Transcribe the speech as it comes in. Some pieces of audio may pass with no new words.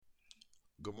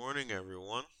Good morning,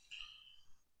 everyone.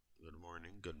 Good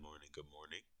morning, good morning, good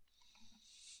morning.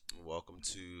 Welcome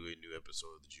to a new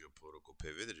episode of the Geopolitical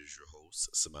Pivot. It is your host,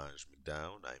 Samaj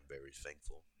McDowell. I'm very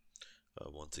thankful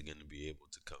once again to be able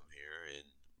to come here and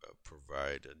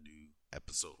provide a new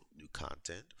episode, new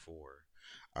content for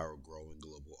our growing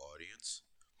global audience.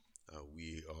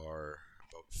 We are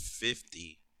about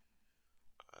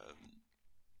um,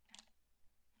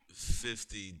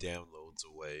 50 downloads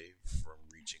away from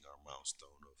reaching our milestone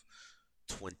of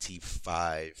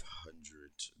 2,500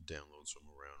 downloads from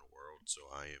around the world. So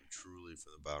I am truly,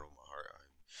 from the bottom of my heart,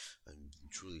 I'm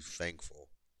truly thankful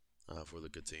for the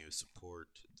continued support,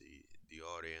 the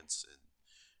audience, and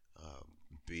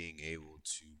being able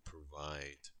to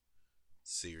provide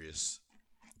serious,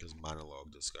 because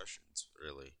monologue discussions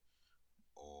really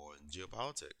on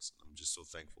geopolitics. I'm just so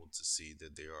thankful to see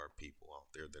that there are people out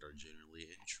there that are genuinely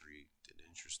intrigued and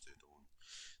interested on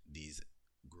these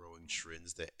growing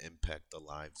trends that impact the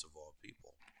lives of all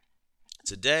people.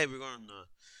 Today, we're going to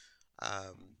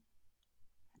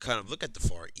kind of look at the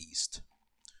Far East.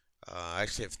 I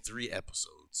actually have three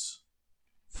episodes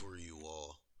for you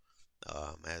all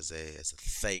as a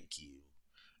thank you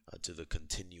to the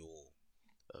continual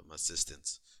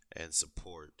assistance and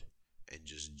support and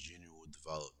just general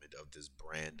development of this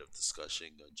brand of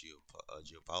discussing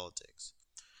geopolitics.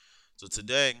 So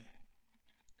today,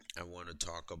 I want to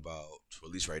talk about, or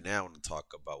at least right now, I want to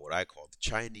talk about what I call the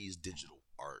Chinese digital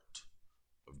art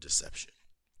of deception.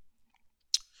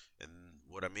 And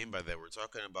what I mean by that, we're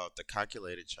talking about the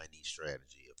calculated Chinese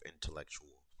strategy of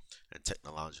intellectual and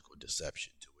technological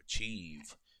deception to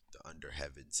achieve the under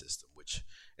heaven system, which,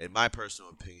 in my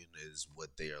personal opinion, is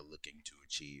what they are looking to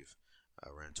achieve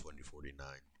around 2049,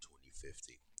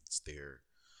 2050. It's their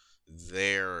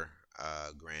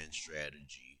grand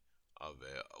strategy of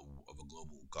a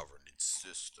global governance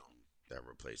system that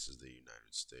replaces the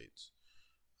United States.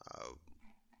 Uh,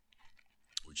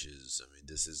 which is, I mean,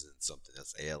 this isn't something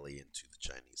that's alien to the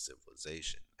Chinese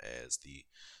civilization, as the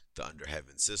under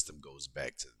heaven system goes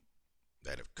back to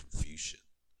that of Confucian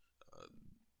uh,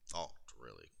 thought,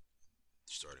 really,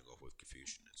 starting off with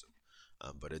Confucianism.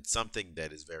 But it's something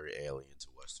that is very alien to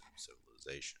Western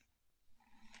civilization,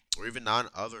 or even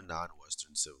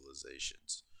non-Western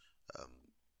civilizations. Um,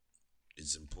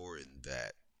 it's important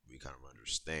that we kind of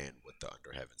understand what the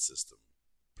under heaven system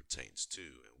pertains to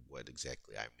and what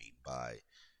exactly I mean by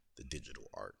the digital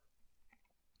art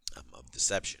of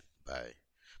deception by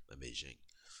Beijing.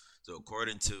 So,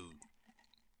 according to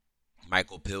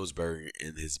Michael Pillsbury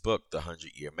in his book, The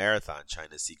 100-Year Marathon,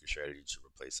 China's Secret Strategy to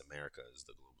Replace America as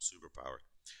the Global Superpower,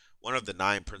 one of the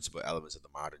nine principal elements of the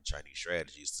modern Chinese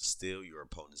strategy is to steal your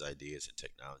opponent's ideas and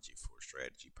technology for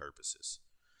strategy purposes.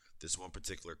 This one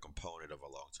particular component of a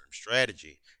long term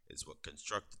strategy is what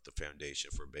constructed the foundation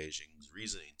for Beijing's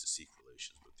reasoning to seek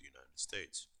relations with the United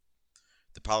States.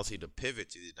 The policy to pivot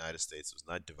to the United States was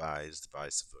not devised by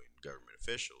civilian government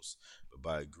officials, but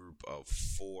by a group of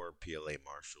four PLA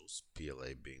marshals,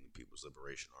 PLA being the People's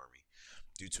Liberation Army,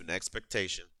 due to an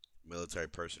expectation military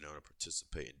personnel to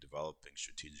participate in developing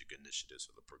strategic initiatives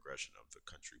for the progression of the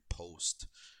country post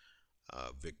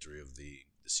victory of the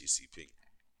CCP.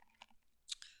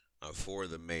 Four of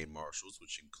the main marshals,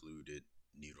 which included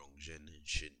Ni Rongjin and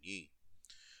Xin Yi,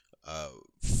 uh,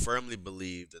 firmly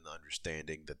believed in the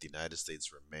understanding that the United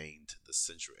States remained the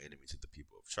central enemy to the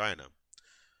people of China,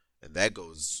 and that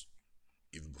goes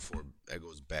that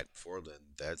goes back before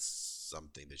then. That's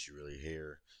something that you really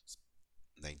hear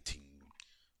 19,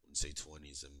 I wouldn't say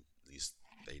 20s and at least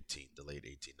the late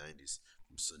 1890s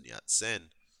from Sun Yat Sen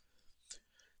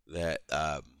that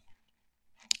the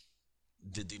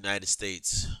United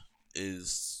States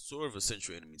is sort of a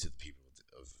central enemy to the people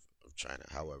of China.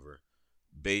 However,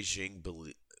 Beijing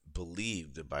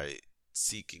believed that by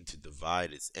seeking to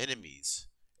divide its enemies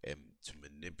and to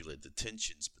manipulate the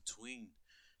tensions between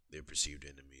their perceived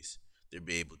enemies, they'd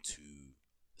be able to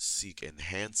seek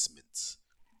enhancements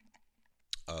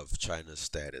of China's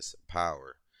status and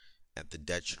power at the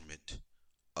detriment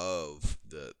of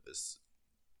the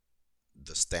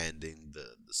standing,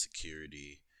 the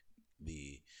security,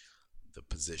 the the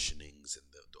positionings,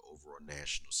 and the overall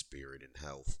national spirit and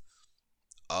health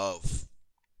of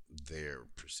their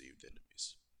perceived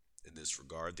enemies. In this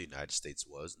regard, the United States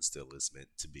was and still is meant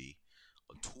to be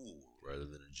a tool rather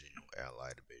than a genuine ally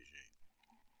to Beijing.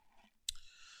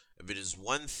 If it is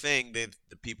one thing that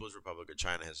the People's Republic of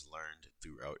China has learned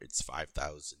throughout its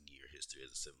 5,000-year history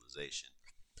as a civilization,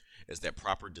 is that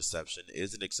proper deception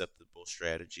is an acceptable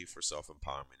strategy for self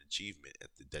empowerment achievement at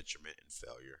the detriment and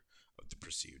failure of the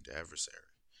perceived adversary.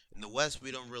 In the West,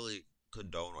 we don't really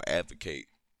condone or advocate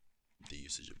the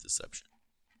usage of deception.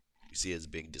 We see it as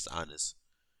being dishonest,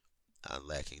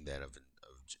 lacking that of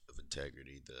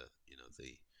integrity, the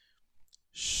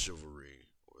chivalry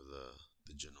or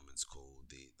the gentleman's code,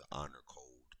 the honor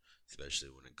code, especially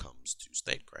when it comes to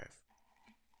statecraft.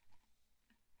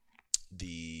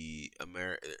 The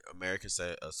American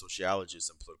sociologist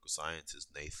and political scientist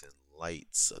Nathan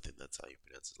Lights, I think that's how you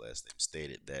pronounce his last name,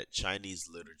 stated that Chinese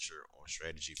literature on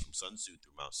strategy from Sun Tzu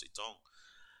through Mao Zedong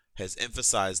has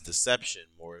emphasized deception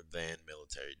more than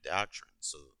military doctrine.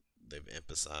 So they've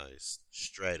emphasized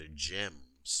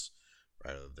stratagems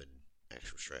rather than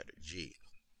actual strategy.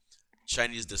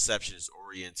 Chinese deception is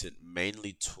oriented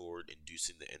mainly toward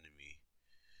inducing the enemy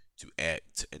to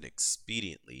act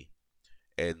inexpediently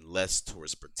and less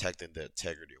towards protecting the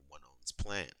integrity of one's own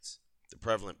plans. The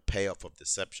prevalent payoff of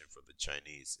deception for the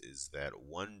Chinese is that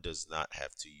one does not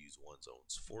have to use one's own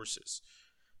forces.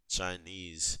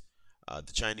 Chinese,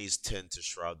 the Chinese tend to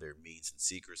shroud their means in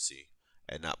secrecy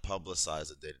and not publicize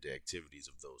the day-to-day activities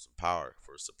of those in power,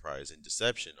 for surprise and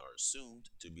deception are assumed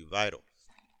to be vital.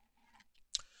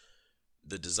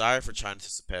 The desire for China to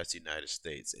surpass the United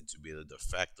States and to be the de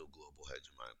facto global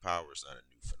hegemonic power is not a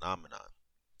new phenomenon.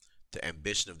 The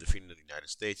ambition of defeating the United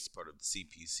States is part of the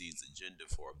CPC's agenda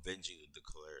for avenging the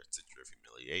declared century of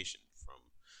humiliation from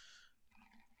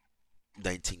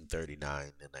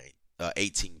 1939 and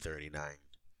 1839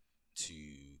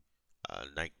 to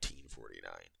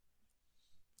 1949.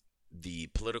 The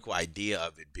political idea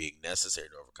of it being necessary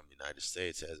to overcome the United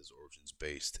States has its origins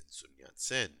based in Sun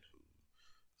Yat-sen, who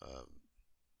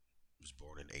was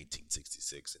born in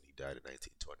 1866 and he died in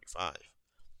 1925.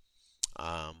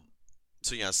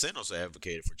 Sun Yat-sen also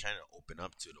advocated for China to open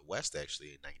up to the West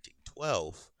actually in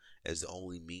 1912 as the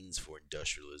only means for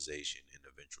industrialization and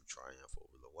eventual triumph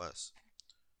over the West.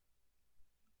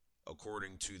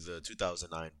 According to the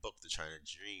 2009 book The China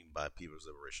Dream by People's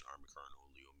Liberation Army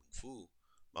Colonel Liu Mingfu,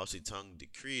 Mao Zedong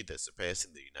decreed that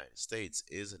surpassing the United States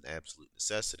is an absolute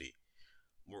necessity.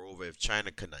 Moreover, if China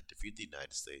could not defeat the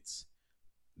United States,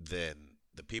 then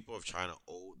the people of China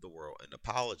owed the world an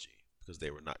apology because they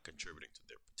were not contributing to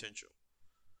their potential.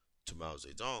 To Mao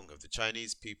Zedong, if the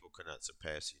Chinese people could not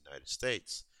surpass the United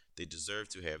States, they deserve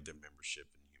to have their membership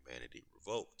in humanity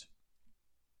revoked.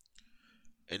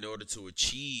 In order to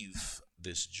achieve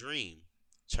this dream,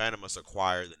 China must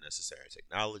acquire the necessary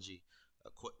technology,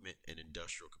 equipment, and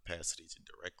industrial capacity to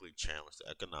directly challenge the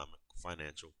economic,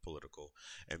 financial, political,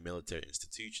 and military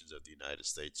institutions of the United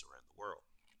States around the world.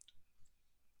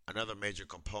 Another major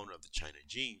component of the China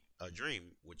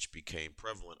dream, which became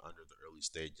prevalent under the early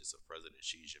stages of President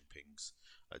Xi Jinping's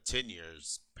 10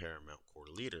 years paramount core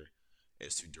leader,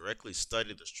 is to directly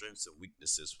study the strengths and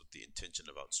weaknesses with the intention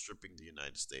of outstripping the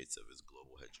United States of its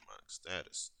global hegemonic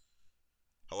status.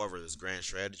 However, this grand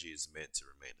strategy is meant to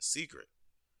remain a secret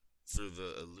through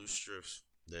the illustrative,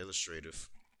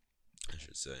 I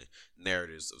should say,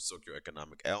 narratives of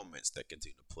socioeconomic ailments that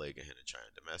continue to plague and hinder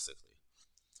China domestically.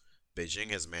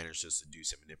 Beijing has managed to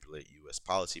seduce and manipulate U.S.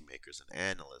 policymakers and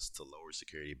analysts to lower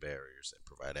security barriers and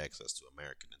provide access to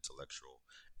American intellectual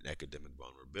and academic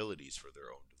vulnerabilities for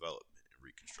their own development and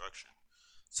reconstruction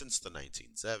since the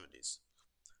 1970s.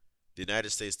 The United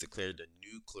States declared a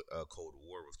new Cold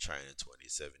War with China in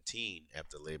 2017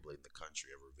 after labeling the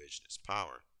country a revisionist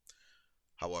power.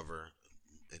 However,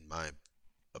 in my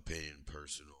opinion,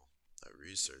 personal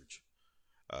research,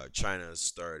 China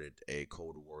started a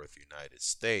Cold War with the United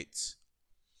States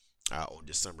on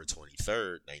December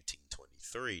 23rd,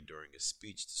 1923, during a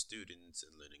speech to students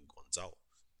in Lenin Guangzhou,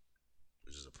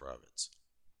 which is a province.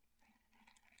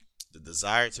 The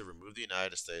desire to remove the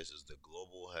United States as the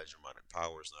global hegemonic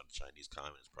power is not a Chinese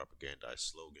Communist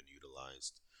propagandized slogan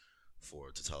utilized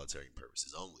for totalitarian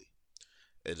purposes only.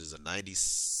 It is a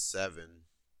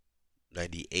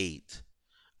 98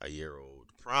 a year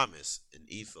old promise and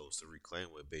ethos to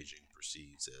reclaim what Beijing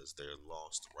perceives as their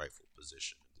lost rightful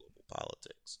position in global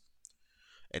politics.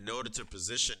 In order to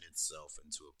position itself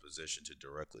into a position to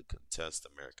directly contest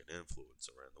American influence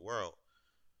around the world,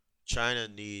 China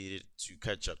needed to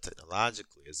catch up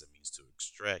technologically as a means to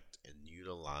extract and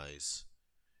utilize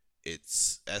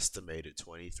its estimated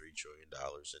 $23 trillion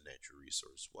in natural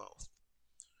resource wealth.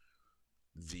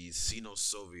 The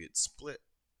Sino-Soviet split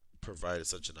provided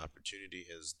such an opportunity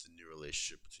as the new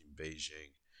relationship between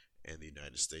Beijing and the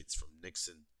United States from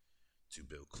Nixon to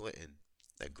Bill Clinton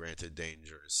that granted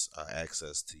dangerous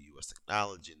access to U.S.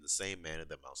 technology in the same manner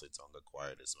that Mao Zedong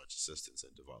acquired as much assistance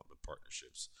and development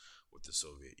partnerships with the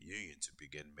Soviet Union to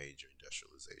begin major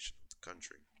industrialization of the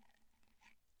country.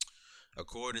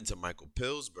 According to Michael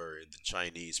Pillsbury, the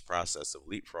Chinese process of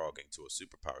leapfrogging to a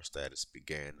superpower status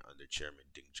began under Chairman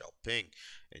Deng Xiaoping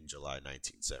in July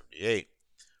 1978,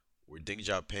 where Deng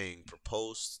Xiaoping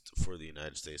proposed for the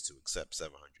United States to accept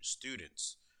 700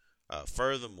 students.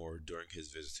 Furthermore, during his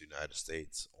visit to the United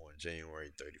States on January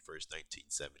 31st,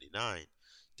 1979,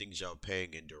 Deng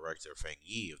Xiaoping and Director Fang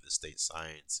Yi of the State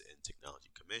Science and Technology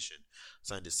Commission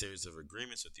signed a series of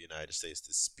agreements with the United States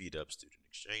to speed up student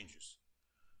exchanges.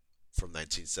 From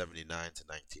 1979 to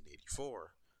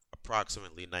 1984,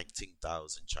 approximately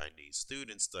 19,000 Chinese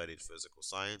students studied physical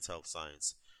science, health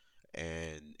science,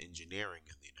 and engineering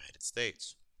in the United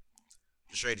States.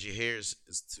 The strategy here is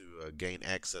to gain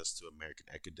access to American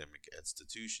academic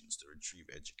institutions to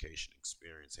retrieve education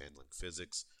experience handling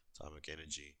physics, atomic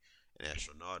energy, and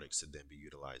astronautics to then be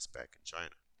utilized back in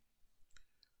China.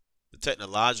 The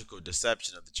technological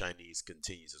deception of the Chinese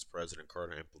continues as President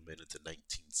Carter implemented the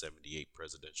 1978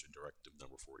 Presidential Directive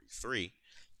Number 43,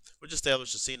 which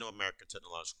established a Sino-American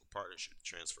Technological Partnership to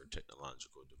transfer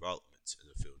technological developments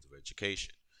in the fields of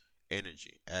education,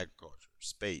 energy, agriculture,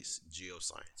 space,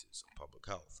 geosciences, and public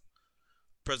health.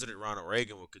 President Ronald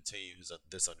Reagan will continue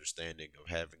this understanding of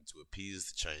having to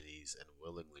appease the Chinese and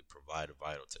willingly provide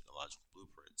vital technological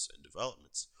blueprints and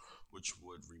developments, which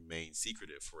would remain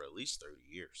secretive for at least 30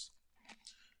 years.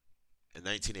 In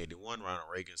 1981,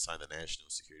 Ronald Reagan signed the National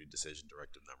Security Decision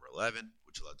Directive Number 11,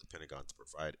 which allowed the Pentagon to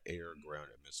provide air, ground,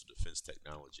 and missile defense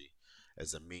technology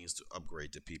as a means to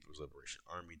upgrade the People's Liberation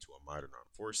Army to a modern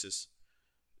armed forces.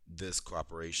 This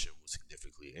cooperation was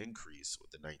significantly increased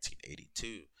with the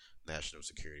 1982 National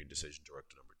Security Decision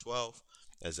Directive Number 12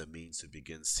 as a means to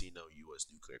begin Sino-U.S.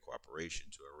 nuclear cooperation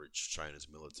to enrich China's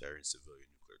military and civilian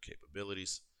nuclear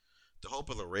capabilities. The hope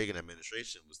of the Reagan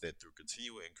administration was that through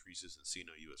continual increases in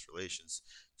Sino-U.S. relations,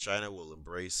 China will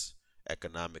embrace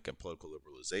economic and political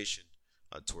liberalization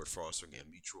toward fostering a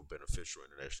mutual beneficial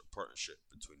international partnership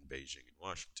between Beijing and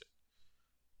Washington.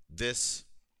 This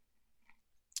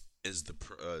is the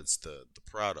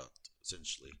product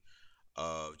essentially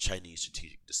of Chinese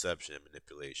strategic deception and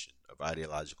manipulation of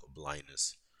ideological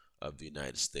blindness of the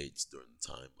United States during the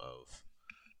time of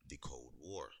the Cold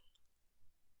War.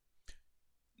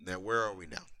 Now, where are we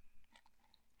now?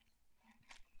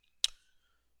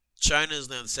 China is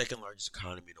now the second largest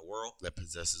economy in the world that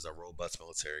possesses a robust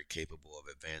military capable of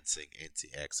advancing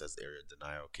anti-access area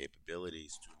denial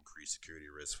capabilities to increase security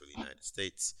risks for the United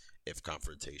States if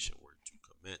confrontation were to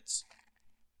commence.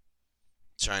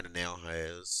 China now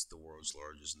has the world's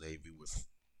largest navy with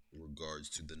regards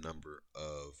to the number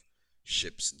of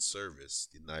ships in service.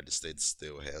 The United States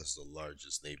still has the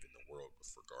largest navy in the world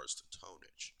with regards to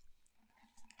tonnage.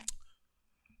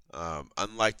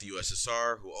 Unlike the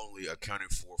USSR, who only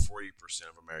accounted for 40%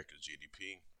 of America's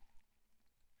GDP,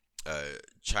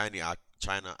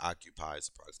 China occupies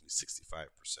approximately 65%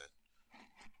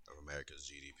 of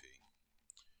America's GDP.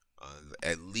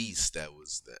 At least that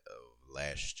was the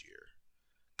last year.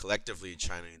 Collectively,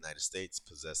 China and the United States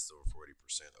possess over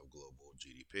 40% of global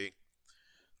GDP.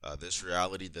 This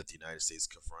reality that the United States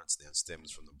confronts now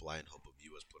stems from the blind hope of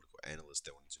U.S. political analysts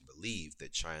that want to believe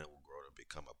that China will grow to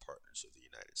become a partner to the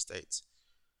United States.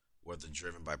 Whether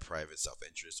driven by private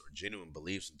self-interest or genuine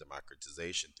beliefs in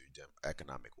democratization through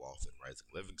economic wealth and rising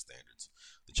living standards,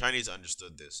 the Chinese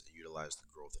understood this and utilized the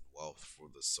growth and wealth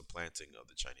for the supplanting of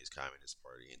the Chinese Communist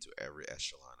Party into every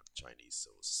echelon of Chinese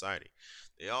civil society.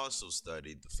 They also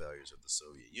studied the failures of the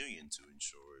Soviet Union to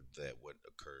ensure that what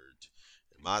occurred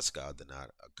in Moscow did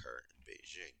not occur in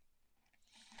Beijing.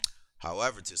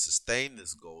 However, to sustain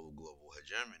this goal of global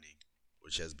hegemony,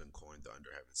 which has been coined the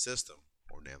Under Heaven System,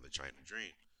 or now the China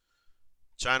Dream,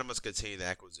 China must continue the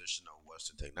acquisition of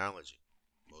Western technology,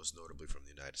 most notably from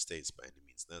the United States, by any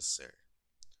means necessary.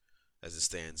 As it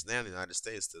stands now, the United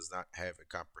States does not have a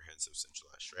comprehensive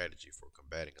centralized strategy for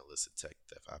combating illicit tech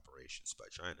theft operations by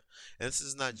China. And this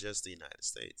is not just the United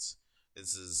States.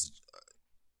 This is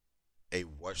a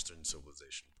Western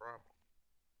civilization problem,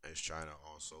 as China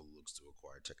also looks to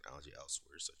acquire technology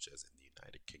elsewhere, such as in the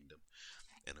United Kingdom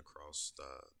and across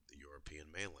the European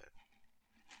mainland.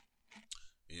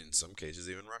 In some cases,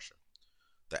 even Russia.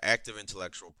 The active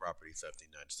intellectual property theft in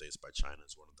the United States by China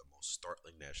is one of the most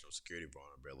startling national security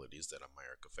vulnerabilities that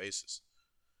America faces.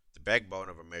 The backbone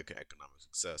of American economic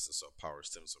success and soft power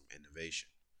stems from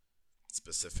innovation,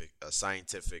 specific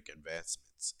scientific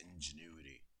advancements,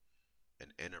 ingenuity,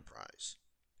 and enterprise.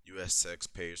 U.S.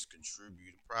 taxpayers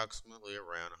contribute approximately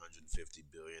around $150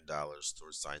 billion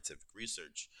towards scientific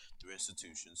research through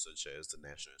institutions such as the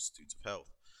National Institutes of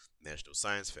Health, National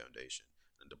Science Foundation,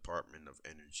 and Department of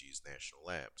Energy's national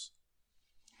labs.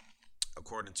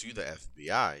 According to the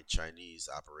FBI, Chinese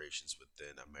operations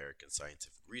within American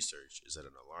scientific research is at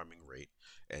an alarming rate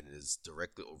and is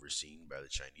directly overseen by the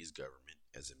Chinese government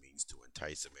as a means to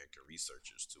entice American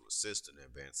researchers to assist in the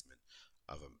advancement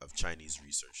of Chinese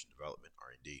research and development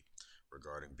 (R&D)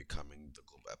 regarding becoming the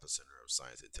global epicenter of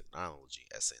science and technology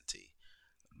 (SNT)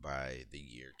 by the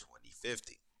year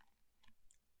 2050.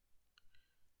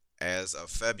 As of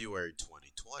February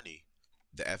 2020,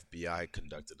 the FBI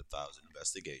conducted 1,000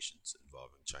 investigations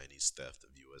involving Chinese theft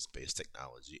of US based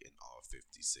technology in all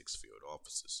 56 field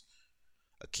offices.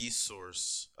 A key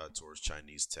source towards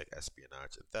Chinese tech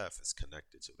espionage and theft is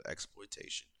connected to the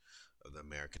exploitation of the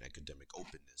American academic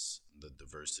openness and the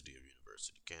diversity of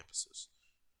university campuses.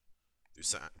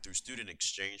 Through student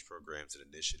exchange programs and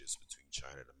initiatives between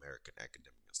China and American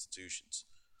academic institutions,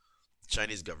 the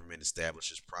Chinese government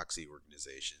establishes proxy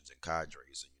organizations and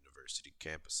cadres on university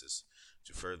campuses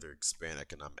to further expand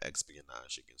economic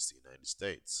espionage against the United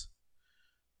States.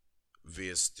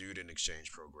 Via student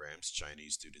exchange programs,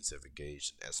 Chinese students have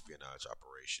engaged in espionage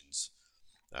operations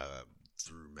uh,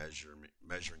 through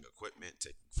measuring equipment,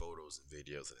 taking photos and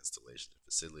videos and installation of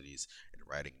facilities, and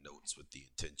writing notes with the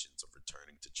intentions of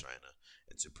returning to China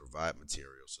and to provide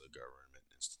materials to the government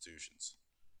institutions.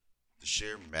 The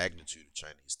sheer magnitude of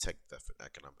Chinese tech theft and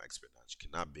economic espionage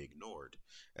cannot be ignored,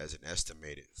 as an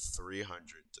estimated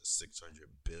 $300 to $600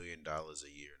 billion a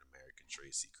year in American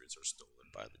trade secrets are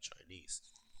stolen by the Chinese.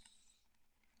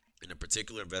 In a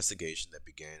particular investigation that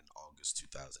began in August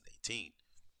 2018,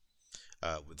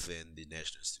 within the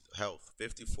National Institute of Health,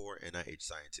 54 NIH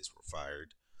scientists were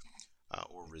fired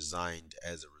or resigned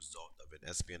as a result of an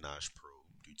espionage probe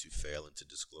due to failing to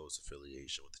disclose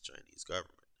affiliation with the Chinese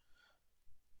government.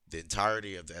 The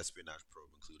entirety of the espionage probe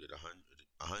included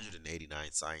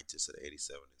 189 scientists at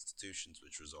 87 institutions,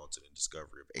 which resulted in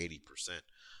discovery of 80%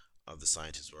 of the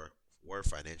scientists were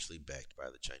financially backed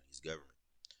by the Chinese government.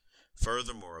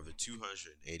 Furthermore, of the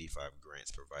 285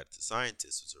 grants provided to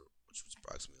scientists, which was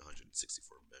approximately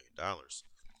 $164 million,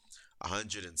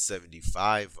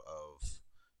 175 of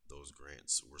those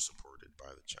grants were supported by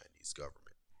the Chinese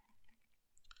government.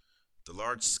 The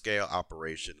large-scale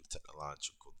operation of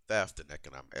technological theft and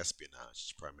economic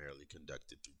espionage is primarily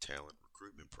conducted through talent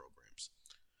recruitment programs.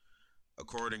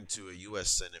 According to a U.S.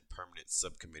 Senate Permanent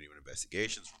Subcommittee on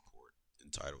Investigations report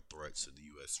entitled Threats to the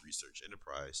U.S. Research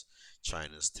Enterprise,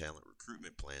 China's Talent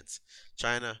Recruitment Plans,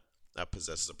 China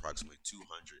possesses approximately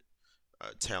 200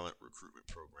 talent recruitment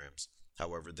programs.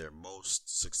 However, their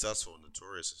most successful and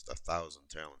notorious is the 1,000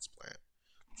 Talents Plan,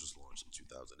 which was launched in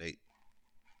 2008.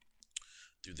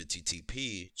 Through the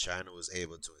TTP, China was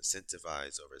able to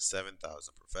incentivize over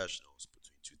 7,000 professionals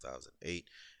between 2008 and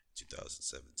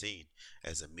 2017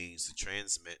 as a means to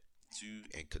transmit to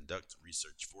and conduct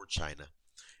research for China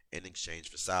in exchange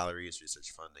for salaries,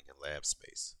 research funding, and lab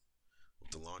space.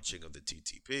 With the launching of the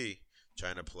TTP,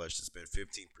 China pledged to spend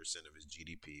 15% of its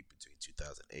GDP between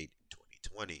 2008 and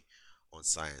 2020 on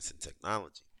science and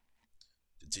technology.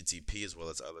 The TTP, as well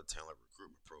as other talent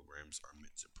recruitment programs, are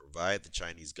meant to provide the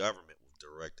Chinese government with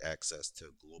direct access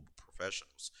to global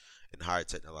professionals in high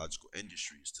technological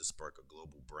industries to spark a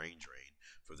global brain drain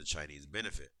for the Chinese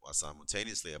benefit, while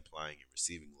simultaneously applying and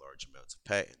receiving large amounts of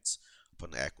patents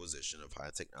upon the acquisition of high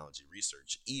technology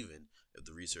research, even if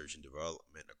the research and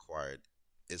development acquired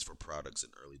is for products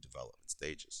in early development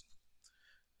stages.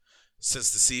 Since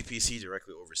the CPC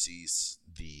directly oversees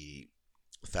the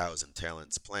 1,000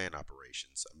 Talents Plan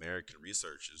operations, American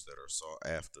researchers that are sought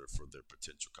after for their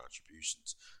potential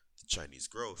contributions to Chinese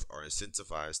growth are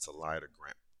incentivized to lie to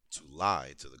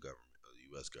the government,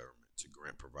 the U.S. government, to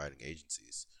grant providing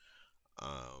agencies,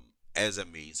 as a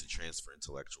means to transfer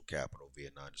intellectual capital via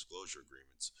non-disclosure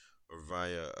agreements or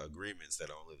via agreements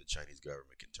that only the Chinese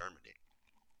government can terminate.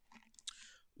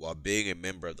 While being a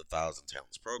member of the 1,000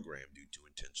 Talents program due to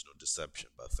intentional deception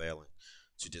by failing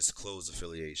to disclose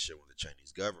affiliation with the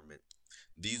Chinese government,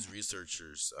 these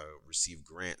researchers receive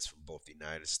grants from both the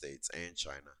United States and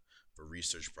China for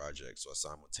research projects while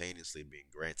simultaneously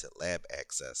being granted lab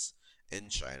access in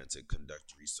China to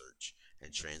conduct research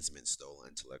and transmit stolen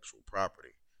intellectual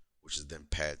property, which is then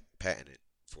patented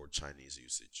for Chinese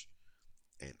usage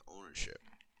and ownership.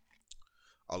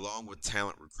 Along with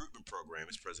talent recruitment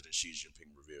programs, President Xi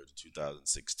Jinping revealed in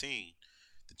 2016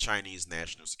 the Chinese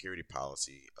national security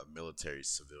policy of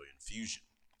military-civilian fusion.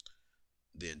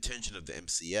 The intention of the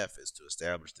MCF is to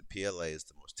establish the PLA as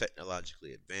the most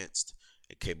technologically advanced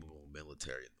and capable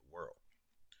military in the world.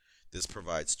 This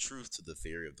provides truth to the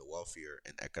theory of the wealthier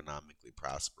and economically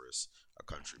prosperous a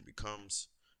country becomes,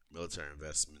 military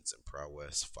investments and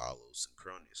prowess follow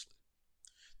synchronously.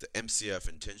 The MCF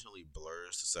intentionally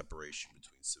blurs the separation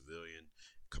between civilian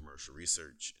and commercial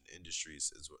research and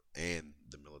industries and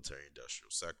the military industrial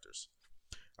sectors.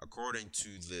 According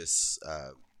to this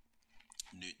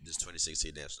this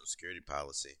 2016 national security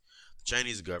policy, the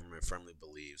Chinese government firmly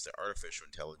believes that artificial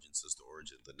intelligence is the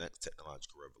origin of the next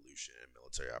technological revolution in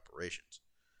military operations.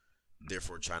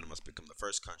 Therefore, China must become the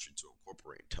first country to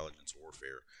incorporate intelligence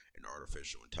warfare and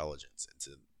artificial intelligence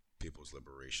into People's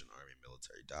Liberation Army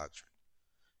military doctrine.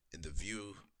 In the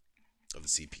view of the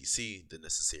CPC, the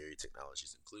necessary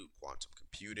technologies include quantum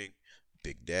computing,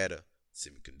 big data,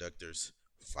 semiconductors,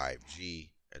 5G,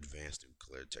 advanced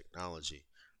nuclear technology,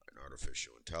 and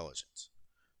artificial intelligence.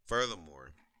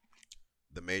 Furthermore,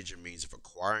 the major means of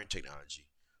acquiring technology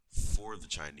for the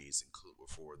Chinese include,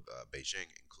 for Beijing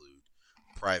include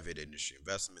private industry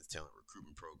investments, talent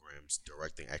recruitment programs,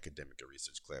 directing academic and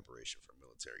research collaboration for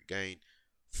military gain,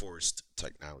 forced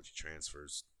technology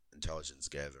transfers, intelligence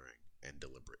gathering, and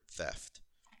deliberate theft.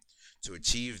 To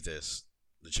achieve this,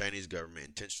 the Chinese government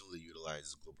intentionally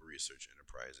utilizes global research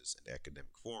enterprises and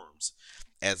academic forums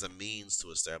as a means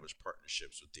to establish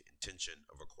partnerships with the intention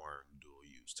of acquiring dual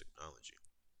use technology.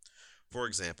 For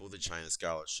example, the China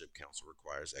Scholarship Council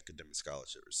requires academic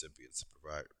scholarship recipients to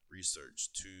provide research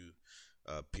to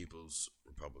People's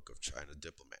Republic of China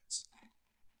diplomats.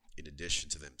 In addition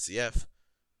to the MCF,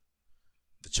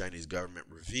 the Chinese government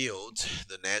revealed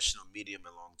the National Medium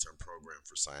and Long Term Program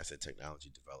for Science and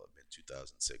Technology Development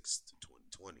 2006 to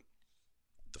 2020.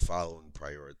 The following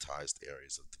prioritized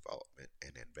areas of development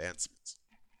and advancements: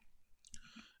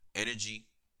 energy,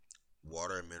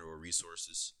 water and mineral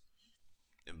resources,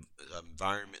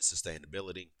 environment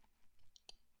sustainability,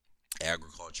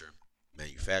 agriculture,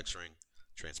 manufacturing,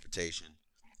 transportation,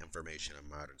 information and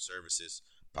modern services,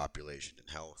 population and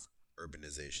health,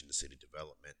 urbanization and city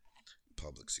development, and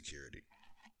public security.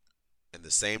 In the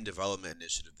same development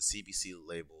initiative, the CBC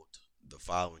labeled the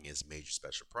following as major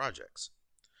special projects: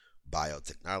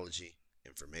 biotechnology,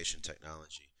 information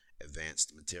technology,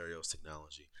 advanced materials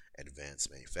technology,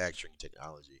 advanced manufacturing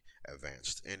technology,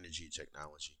 advanced energy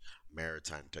technology,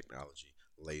 maritime technology,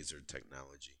 laser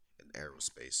technology, and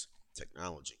aerospace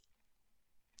technology.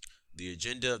 The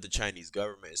agenda of the Chinese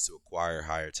government is to acquire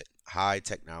high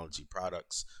technology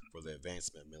products for the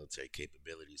advancement of military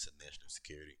capabilities and national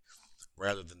security,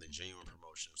 rather than the genuine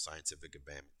promotion of scientific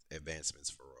advancements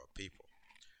for all people.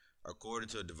 According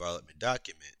to a development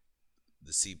document,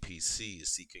 the CPC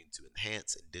is seeking to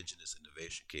enhance indigenous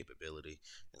innovation capability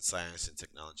and science and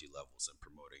technology levels and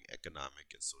promoting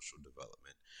economic and social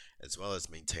development, as well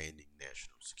as maintaining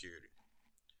national security.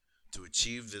 To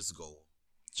achieve this goal,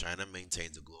 China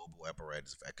maintains a global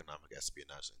apparatus of economic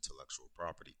espionage and intellectual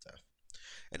property theft.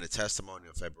 In a testimony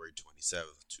on February 27,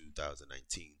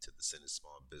 2019, to the Senate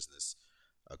Small Business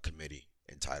Committee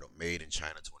entitled Made in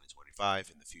China 2025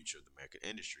 and the Future of the American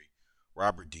Industry,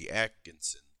 Robert D.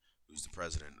 Atkinson, who's the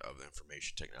president of the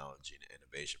Information Technology and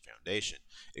Innovation Foundation,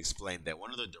 explained that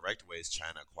one of the direct ways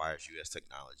China acquires U.S.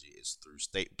 technology is through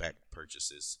state backed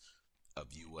purchases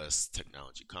of U.S.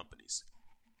 technology companies.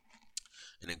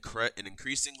 An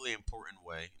increasingly important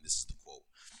way, and this is the quote,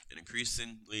 an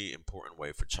increasingly important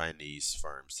way for Chinese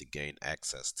firms to gain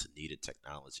access to needed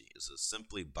technology is to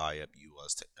simply buy up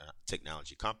U.S.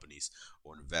 Technology companies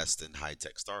or invest in high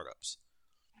tech startups.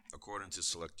 According to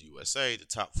Select USA, the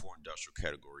top four industrial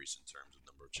categories in terms of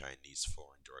number of Chinese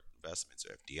foreign direct investments,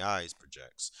 or FDIs,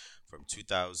 projects from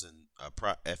 2000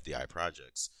 FDI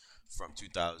projects from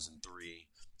 2003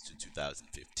 to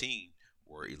 2015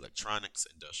 were electronics,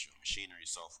 industrial machinery,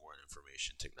 software and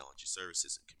information technology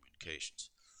services, and communications.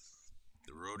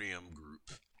 The Rhodium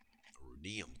Group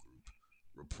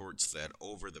reports that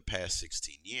over the past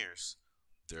 16 years,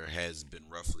 there has been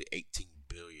roughly $18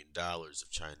 billion of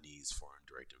Chinese foreign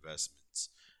direct investments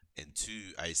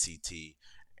into ICT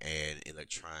and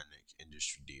electronic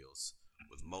industry deals,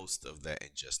 with most of that in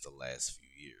just the last few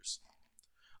years.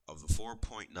 Of the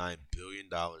 $4.9 billion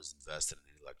invested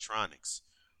in electronics,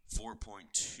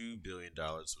 $4.2 billion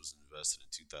was invested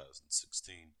in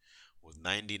 2016, with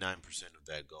 99% of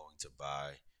that going to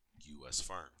buy U.S.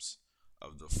 firms.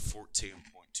 Of the $14.2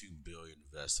 billion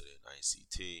invested in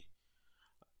ICT,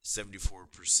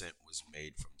 74% was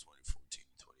made from 2014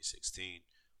 to 2016,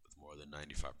 with more than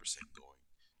 95% going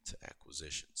to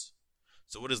acquisitions.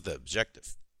 So, what is the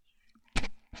objective?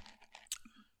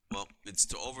 Well, it's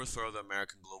to overthrow the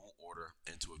American global order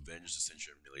and to avenge the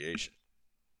century of humiliation.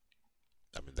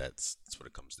 I mean, that's what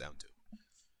it comes down to.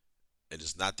 It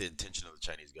is not the intention of the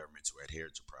Chinese government to adhere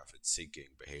to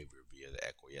profit-seeking behavior via the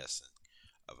acquiescence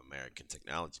of American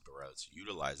technology, but rather to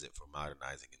utilize it for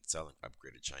modernizing and selling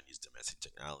upgraded Chinese domestic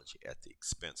technology at the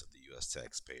expense of the U.S.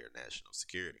 taxpayer national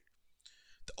security.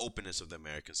 The openness of the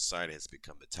American society has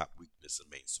become the top weakness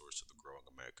and main source of the growing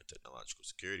American technological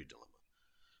security dilemma.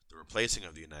 The replacing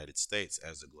of the United States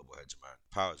as the global hegemonic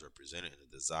power is represented in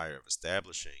the desire of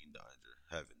establishing the under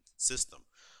heaven system,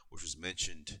 which was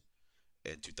mentioned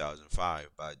in 2005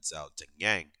 by Zhao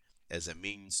Tengyang as a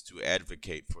means to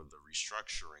advocate for the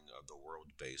restructuring of the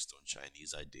world based on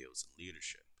Chinese ideals and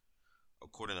leadership.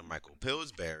 According to Michael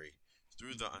Pillsbury,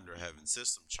 through the under heaven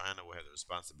system, China will have the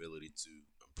responsibility to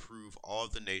improve all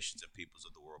the nations and peoples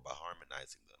of the world by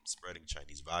harmonizing them, spreading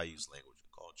Chinese values, language,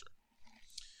 and culture.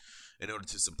 In order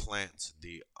to supplant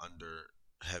the under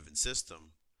heaven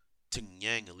system, Ting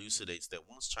Yang elucidates that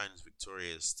once China is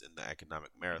victorious in the economic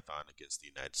marathon against the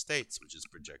United States, which is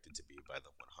projected to be by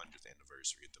the 100th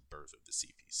anniversary of the birth of the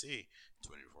CPC,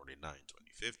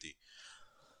 2049-2050,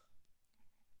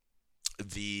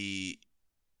 the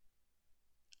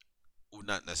well,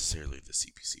 not necessarily the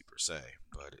CPC per se,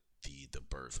 but the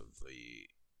birth of the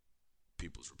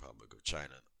People's Republic of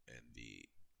China and the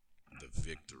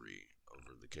victory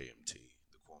over the KMT,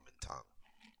 the Kuomintang,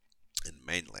 in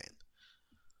mainland.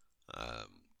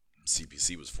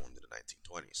 CPC was formed in the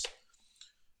 1920s.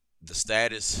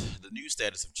 The new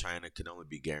status of China can only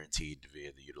be guaranteed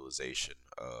via the utilization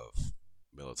of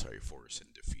military force in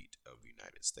defeat of the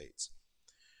United States.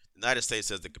 The United States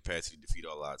has the capacity to defeat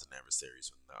all odds and adversaries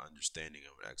when the understanding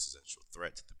of an existential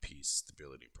threat to the peace,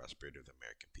 stability, and prosperity of the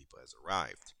American people has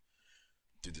arrived.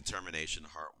 Through determination,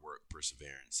 hard work,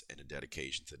 perseverance, and a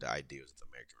dedication to the ideals of the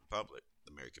American Republic,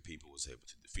 the American people was able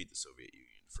to defeat the Soviet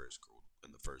Union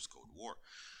in the First Cold War.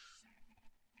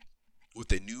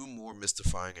 With a new, more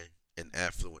mystifying and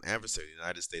affluent adversary, the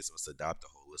United States must adopt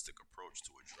a holistic approach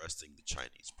to addressing the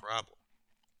Chinese problem.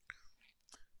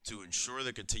 To ensure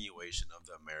the continuation of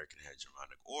the American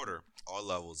hegemonic order, all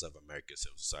levels of American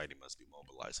civil society must be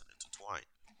mobilized and intertwined.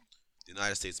 The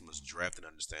United States must draft an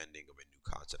understanding of a new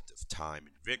concept of time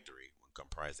and victory when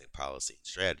comprising policy and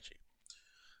strategy.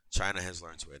 China has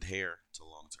learned to adhere to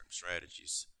long-term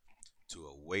strategies, to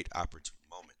await opportune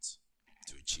moments,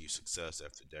 to achieve success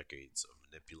after decades of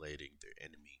manipulating their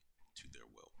enemy to their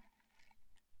will.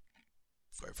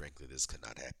 Quite frankly, this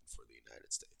cannot happen for the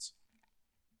United States.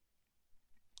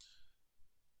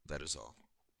 That is all.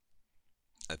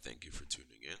 I thank you for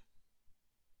tuning in.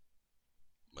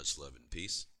 Much love and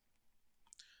peace.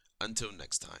 Until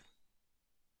next time.